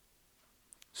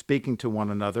speaking to one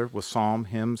another with psalm,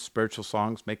 hymns, spiritual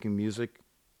songs, making music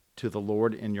to the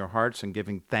Lord in your hearts and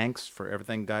giving thanks for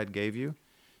everything God gave you.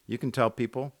 You can tell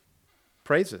people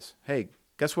praises. Hey,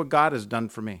 guess what God has done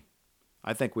for me?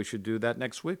 I think we should do that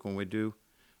next week when we do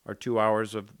our 2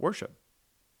 hours of worship.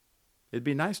 It'd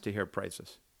be nice to hear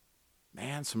praises.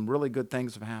 Man, some really good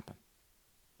things have happened.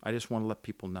 I just want to let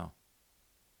people know.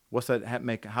 How's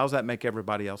that make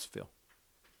everybody else feel?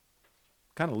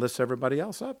 Kind of lifts everybody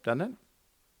else up, doesn't it?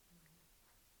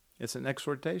 It's an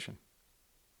exhortation.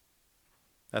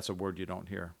 That's a word you don't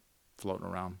hear floating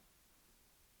around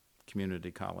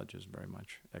community colleges very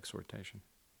much, exhortation.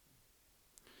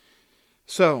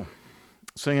 So,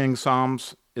 singing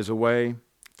psalms is a way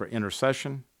for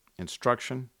intercession,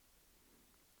 instruction.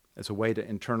 It's a way to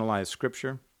internalize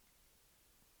Scripture.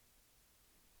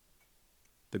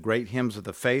 The great hymns of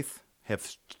the faith have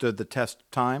stood the test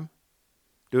of time.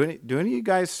 Do any of you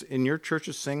guys in your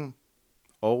churches sing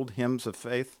old hymns of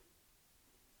faith?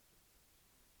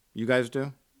 You guys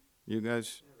do? You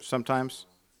guys sometimes?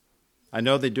 I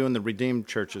know they do in the Redeemed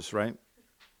churches, right?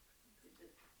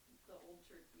 The old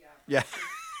church, Yeah.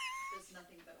 Just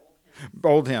nothing but old hymns.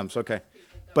 Old hymns, okay. People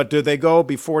don't- But do they go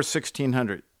before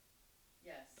 1600?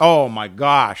 Yes. Oh my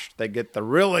gosh, they get the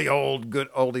really old, good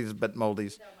oldies but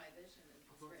moldies. No, my vision is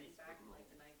it's written back in like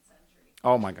the 9th century.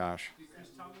 Oh my gosh. Do Chris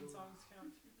Tomlin songs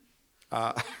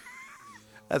count?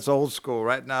 That's old school.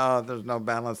 Right now, there's no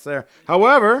balance there.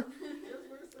 However,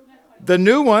 the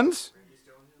new ones,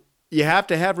 you have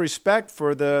to have respect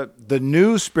for the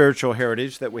new spiritual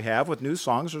heritage that we have with new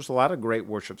songs. There's a lot of great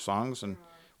worship songs and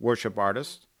worship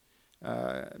artists.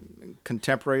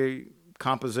 Contemporary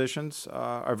compositions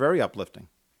are very uplifting.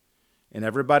 And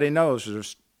everybody knows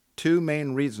there's two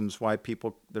main reasons why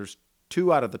there's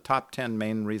 2 out of the top 10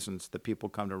 main reasons that people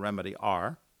come to Remedy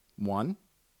are, 1,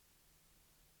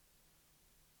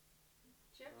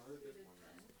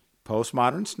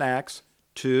 postmodern snacks.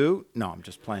 2, no, I'm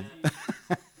just playing.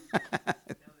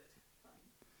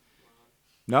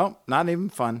 No, not even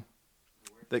fun.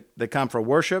 They come for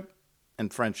worship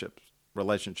and friendships,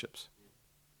 relationships.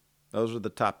 Those are the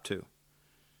top 2.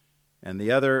 And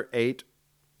the other 8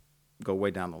 go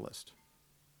way down the list.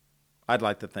 I'd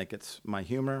like to think it's my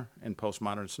humor and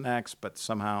postmodern snacks, but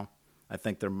somehow I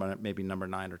think they're maybe number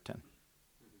 9 or 10.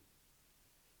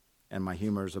 And my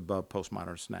humor is above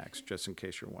postmodern snacks, just in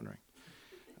case you're wondering.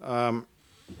 I don't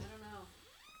know.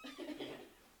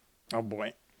 Oh,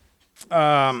 boy.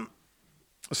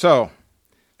 So,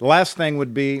 the last thing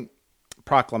would be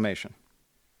proclamation.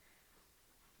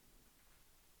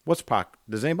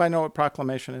 Does anybody know what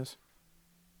proclamation is?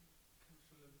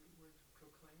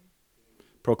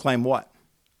 Proclaim what?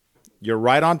 You're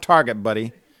right on target,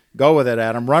 buddy. Go with it,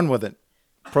 Adam. Run with it.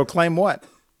 Proclaim what?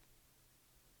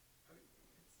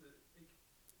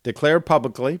 Declare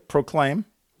publicly. Proclaim.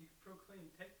 You can proclaim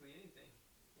technically anything.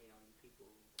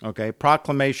 Okay.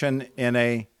 Proclamation in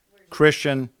a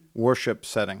Christian worship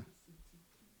setting.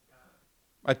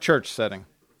 A church setting.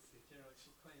 Generally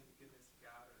proclaim the goodness of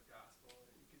God or the gospel.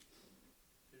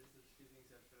 There's a few things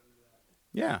that fit under that.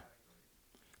 Yeah.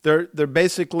 They're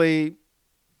basically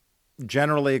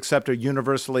generally accepted,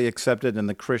 universally accepted in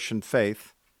the Christian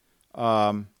faith,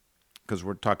 because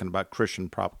we're talking about Christian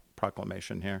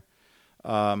proclamation here.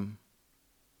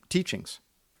 Teachings,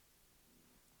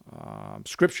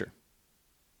 scripture.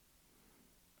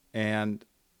 And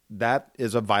that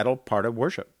is a vital part of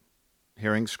worship,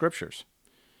 hearing scriptures.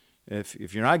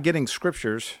 If you're not getting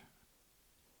scriptures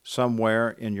somewhere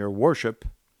in your worship,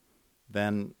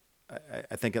 then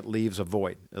I think it leaves a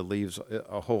void. It leaves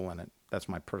a hole in it. That's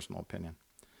my personal opinion.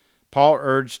 Paul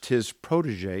urged his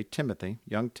protege, Timothy,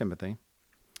 young Timothy,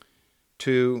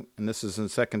 to, and this is in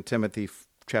 2 Timothy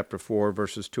chapter 4,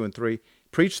 verses 2 and 3,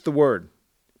 preach the word.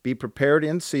 Be prepared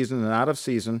in season and out of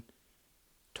season.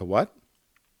 To what?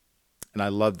 And I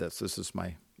love this. This is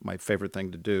my favorite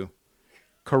thing to do.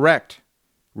 Correct,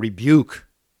 rebuke,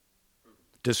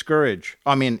 encourage.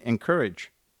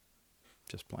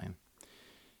 Just playing.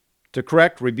 To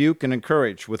correct, rebuke, and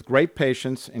encourage with great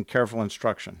patience and careful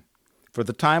instruction. For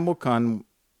the time will come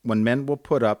when men will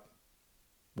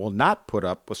not put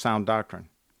up with sound doctrine.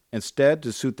 Instead,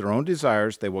 to suit their own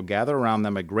desires, they will gather around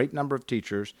them a great number of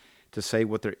teachers to say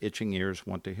what their itching ears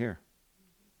want to hear.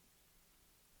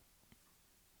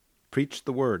 Preach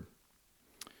the word.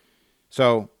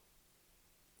 So,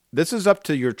 this is up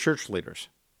to your church leaders.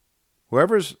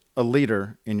 Whoever's a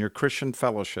leader in your Christian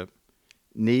fellowship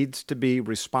needs to be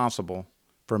responsible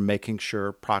for making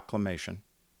sure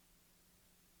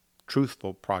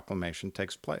truthful proclamation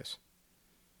takes place.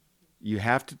 You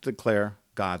have to declare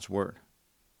God's word.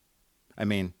 I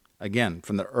mean, again,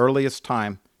 from the earliest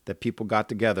time that people got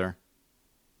together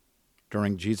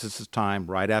during Jesus' time,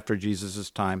 right after Jesus'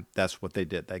 time, that's what they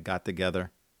did. They got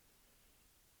together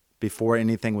before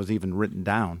anything was even written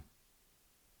down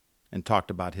and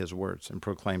talked about his words and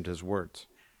proclaimed his words.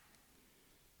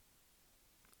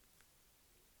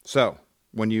 So,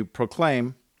 when you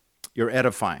proclaim, you're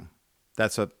edifying.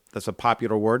 That's a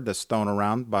popular word that's thrown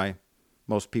around by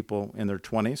most people in their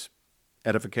 20s.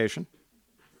 Edification.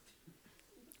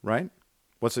 Right?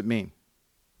 What's it mean?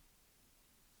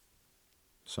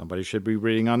 Somebody should be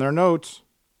reading on their notes.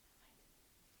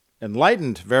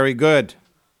 Enlightened. Very good.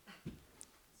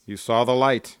 You saw the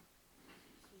light.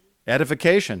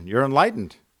 Edification. You're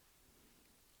enlightened.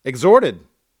 Exhorted.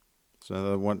 It's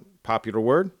another one popular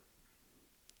word.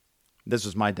 This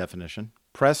is my definition.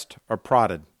 Pressed or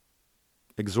prodded.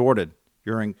 Exhorted.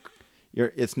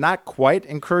 It's not quite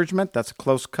encouragement. That's a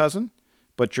close cousin.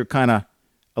 But you're kind of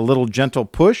a little gentle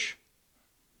push.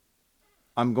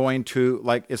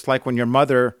 It's like when your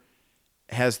mother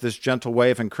has this gentle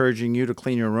way of encouraging you to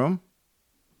clean your room.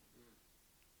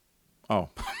 Oh.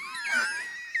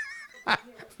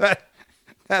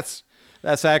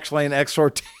 That's actually an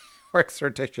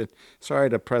exhortation. Sorry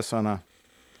to press on a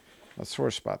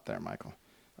sore spot there, Michael.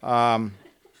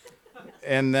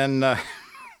 And then,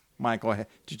 Michael,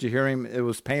 did you hear him? It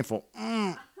was painful.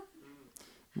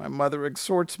 My mother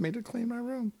exhorts me to clean my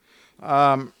room.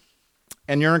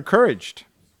 And you're encouraged.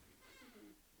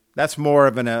 That's more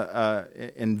of an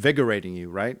invigorating you,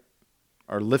 right?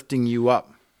 Or lifting you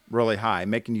up really high,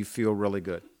 making you feel really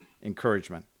good.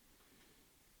 Encouragement.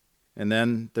 And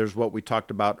then there's what we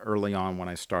talked about early on when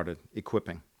I started,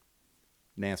 equipping.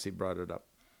 Nancy brought it up.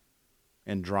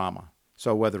 And drama.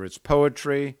 So whether it's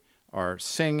poetry or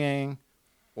singing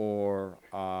or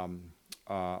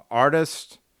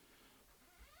artist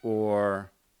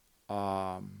or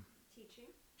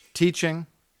teaching.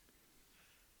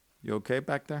 You okay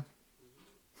back there?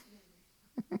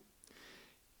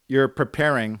 You're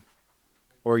preparing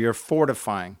or you're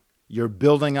fortifying. You're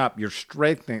building up. You're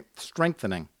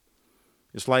strengthening.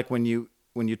 It's like when you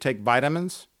take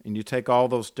vitamins and you take all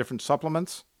those different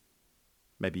supplements.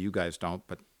 Maybe you guys don't,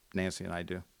 but Nancy and I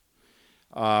do.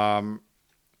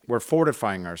 We're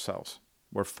fortifying ourselves.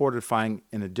 We're fortifying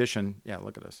in addition. Yeah,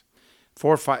 look at us.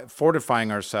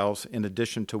 Fortifying ourselves in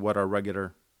addition to what our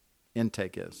regular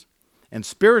intake is. And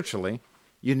spiritually,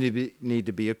 you need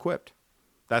to be equipped.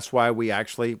 That's why we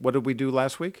actually, what did we do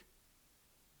last week?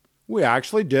 We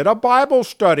actually did a Bible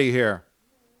study here.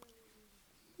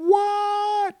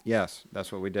 What? Yes,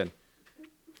 that's what we did.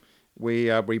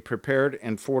 We prepared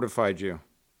and fortified you.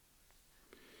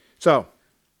 So,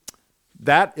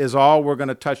 that is all we're going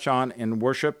to touch on in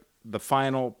worship. The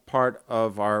final part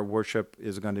of our worship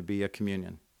is going to be a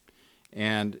communion.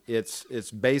 And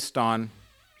it's based on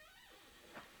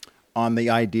the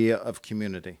idea of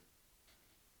community.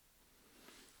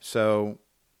 So,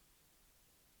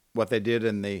 what they did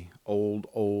in the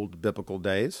old biblical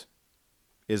days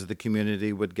is the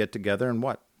community would get together and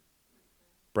what?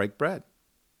 Break bread.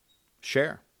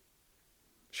 Share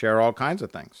all kinds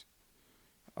of things.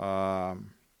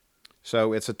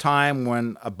 So it's a time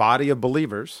when a body of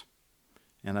believers,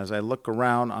 and as I look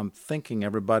around, I'm thinking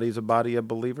everybody's a body of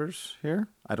believers here.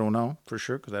 I don't know for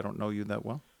sure because I don't know you that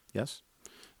well. Yes?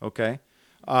 Okay.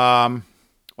 I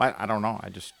don't know. I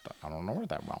don't know her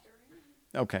that well.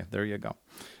 Okay, there you go.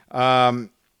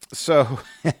 So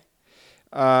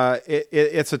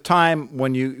it's a time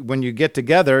when you get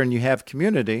together and you have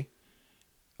community.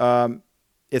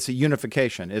 It's a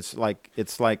unification. It's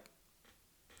like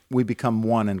we become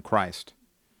one in Christ.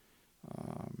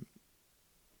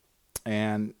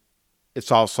 And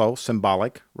it's also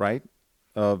symbolic, right,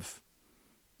 of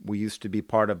we used to be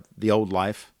part of the old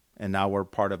life, and now we're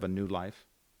part of a new life.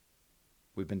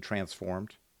 We've been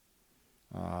transformed.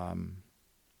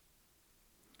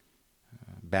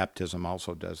 Baptism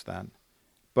also does that.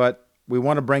 But we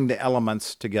want to bring the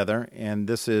elements together, and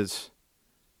this is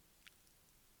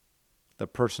the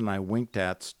person I winked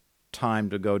at's time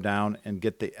to go down and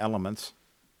get the elements.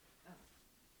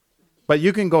 But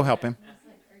you can go help him.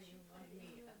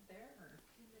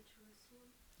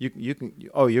 You can.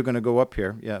 Oh, you're going to go up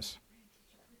here. Yes.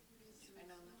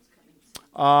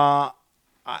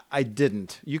 I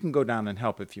didn't. You can go down and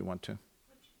help if you want to.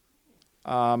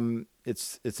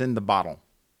 It's in the bottle.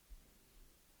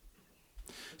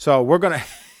 So we're gonna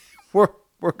we're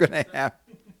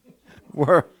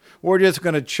just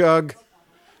gonna chug.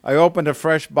 I opened a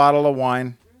fresh bottle of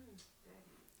wine,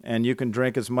 and you can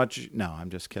drink as much. No,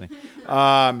 I'm just kidding.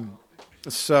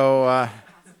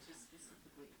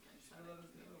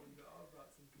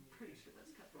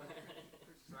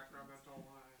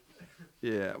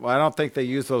 Yeah, well, I don't think they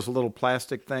used those little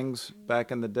plastic things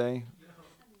back in the day.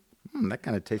 That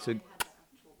kind of tasted.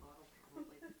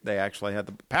 They actually had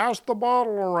to pass the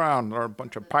bottle around. They're a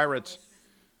bunch of pirates.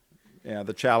 Yeah,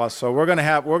 the chalice. So we're gonna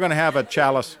have a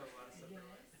chalice.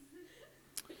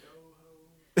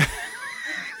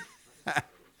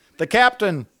 The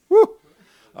captain. Woo.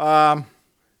 So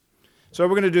we're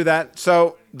going to do that.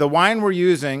 So the wine we're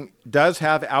using does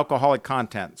have alcoholic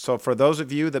content. So for those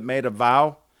of you that made a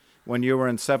vow when you were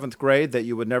in 7th grade that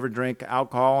you would never drink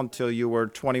alcohol until you were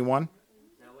 21.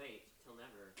 No, wait, till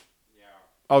never. Yeah.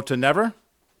 Oh, to never?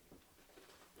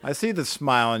 I see the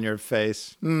smile on your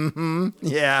face. Mm-hmm.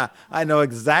 Yeah, I know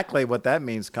exactly what that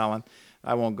means, Colin.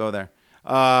 I won't go there.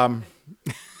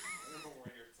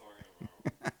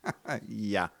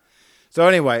 Yeah. So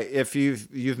anyway, if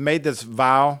you've made this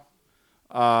vow,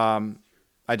 I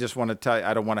just want to tell you,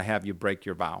 I don't want to have you break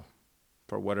your vow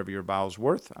for whatever your vow is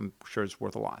worth. I'm sure it's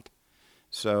worth a lot.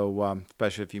 So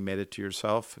especially if you made it to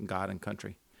yourself and God and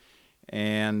country.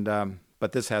 And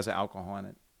but this has alcohol in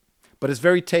it. But it's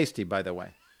very tasty, by the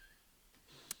way.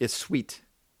 It's sweet.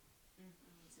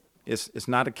 It's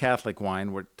not a Catholic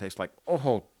wine where it tastes like,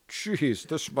 oh, geez,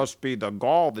 this must be the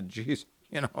gall that Jesus,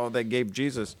 they gave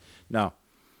Jesus. No,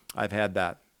 I've had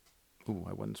that. Ooh,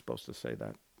 I wasn't supposed to say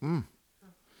that.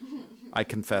 I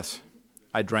confess.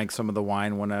 I drank some of the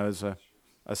wine when I was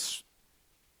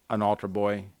an altar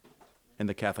boy in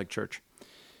the Catholic Church.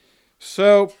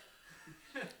 So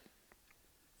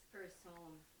Very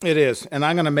solemn. it is, and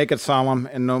I'm going to make it solemn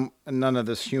and none of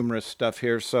this humorous stuff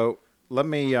here. So let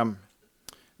me,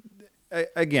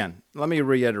 again, let me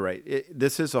reiterate.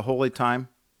 This is a holy time,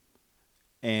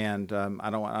 and I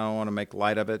don't want to make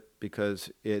light of it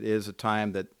because it is a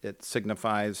time that it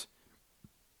signifies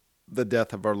the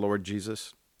death of our Lord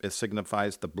Jesus. It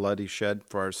signifies the blood he shed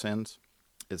for our sins.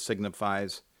 It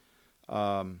signifies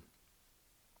the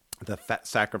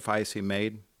sacrifice he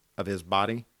made of his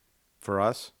body for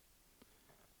us.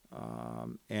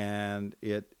 And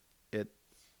it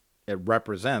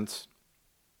represents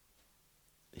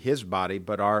his body,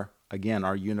 but our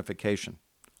unification,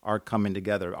 our coming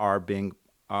together,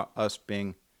 us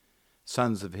being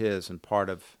sons of his and part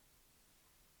of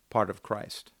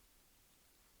Christ.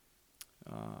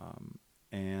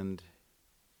 And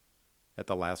at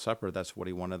the Last Supper, that's what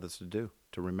he wanted us to do,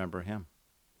 to remember him.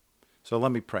 So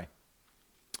let me pray.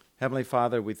 Heavenly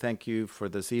Father, we thank you for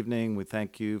this evening. We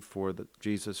thank you for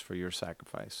Jesus, for your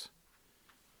sacrifice.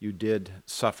 You did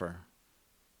suffer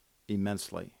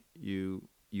immensely. You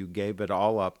gave it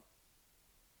all up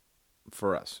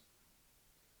for us,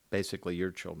 basically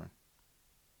your children.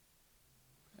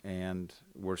 And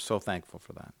we're so thankful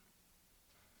for that.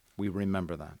 We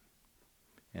remember that.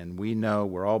 And we know,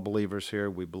 we're all believers here,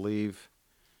 we believe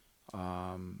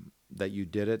that you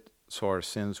did it so our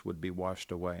sins would be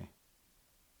washed away.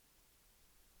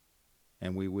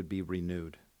 And we would be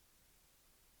renewed.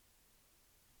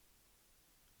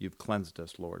 You've cleansed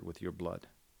us, Lord, with your blood.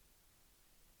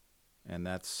 And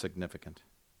that's significant.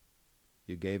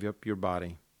 You gave up your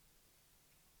body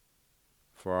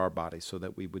for our body so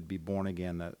that we would be born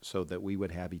again, so that we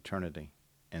would have eternity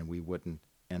and we wouldn't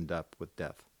end up with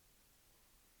death.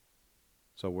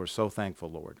 So we're so thankful,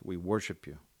 Lord. We worship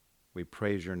you. We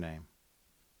praise your name.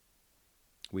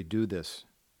 We do this,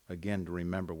 again, to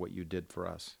remember what you did for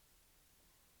us.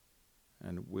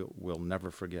 And we'll never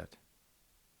forget.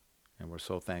 And we're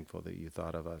so thankful that you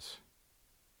thought of us.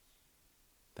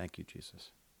 Thank you,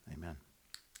 Jesus. Amen.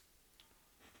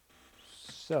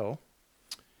 So,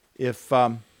 if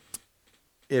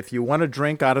you want to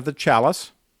drink out of the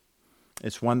chalice,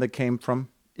 it's one that came from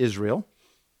Israel.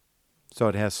 So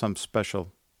it has some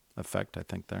special effect, I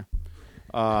think, there.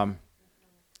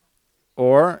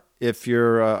 Or if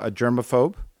you're a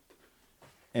germaphobe,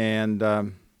 and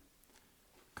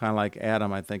kind of like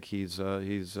Adam, I think he's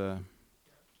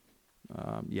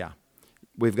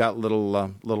we've got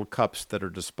little cups that are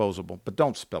disposable, but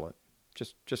don't spill it.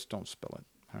 Just don't spill it,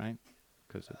 all right?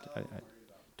 Because I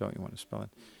don't you want to spill it.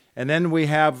 And then we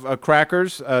have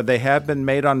crackers. They have been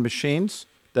made on machines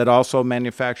that also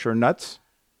manufacture nuts.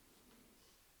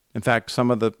 In fact, some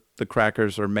of the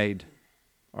crackers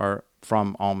are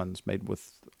from almonds, made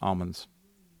with almonds.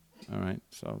 All right,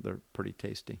 so they're pretty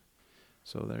tasty.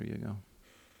 So there you go.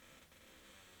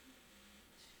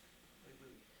 Do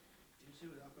you say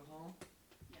with alcohol?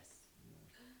 Yes.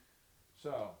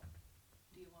 So,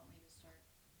 Do you want me to start?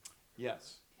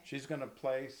 yes, she's going to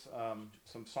play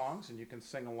some songs, and you can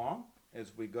sing along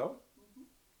as we go,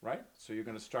 right? So you're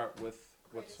going to start with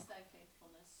Great what is song? thy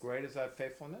faithfulness. Great is thy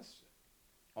faithfulness.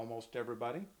 Almost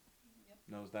everybody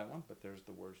knows that one, but there's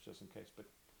the words just in case. But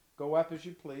go up as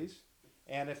you please.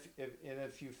 And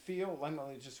if you feel, let me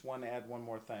just add one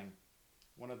more thing.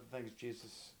 One of the things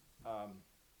Jesus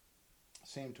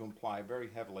seemed to imply very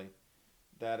heavily,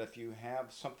 that if you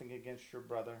have something against your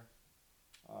brother,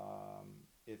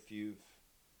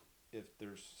 if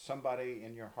there's somebody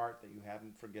in your heart that you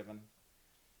haven't forgiven,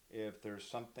 if there's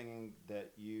something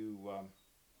that you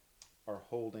are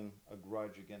holding a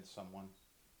grudge against someone,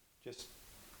 just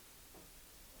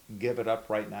give it up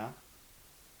right now.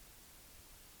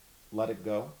 Let it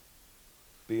go.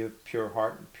 Be of pure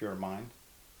heart and pure mind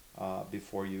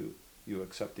before you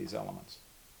accept these elements.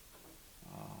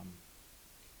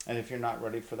 And if you're not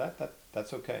ready for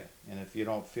that's okay. And if you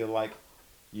don't feel like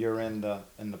you're in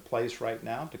the place right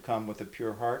now to come with a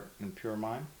pure heart and pure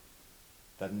mind,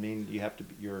 doesn't mean you have to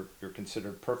be, you're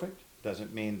considered perfect.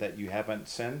 Doesn't mean that you haven't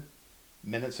sinned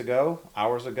minutes ago,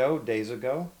 hours ago, days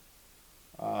ago.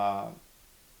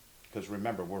 Because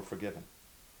remember, we're forgiven.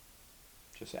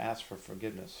 Just ask for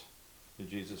forgiveness to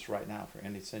Jesus right now for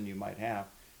any sin you might have,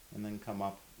 and then come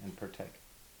up and partake.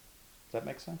 Does that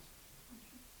make sense?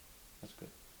 That's good.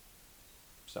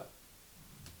 So,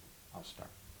 I'll start.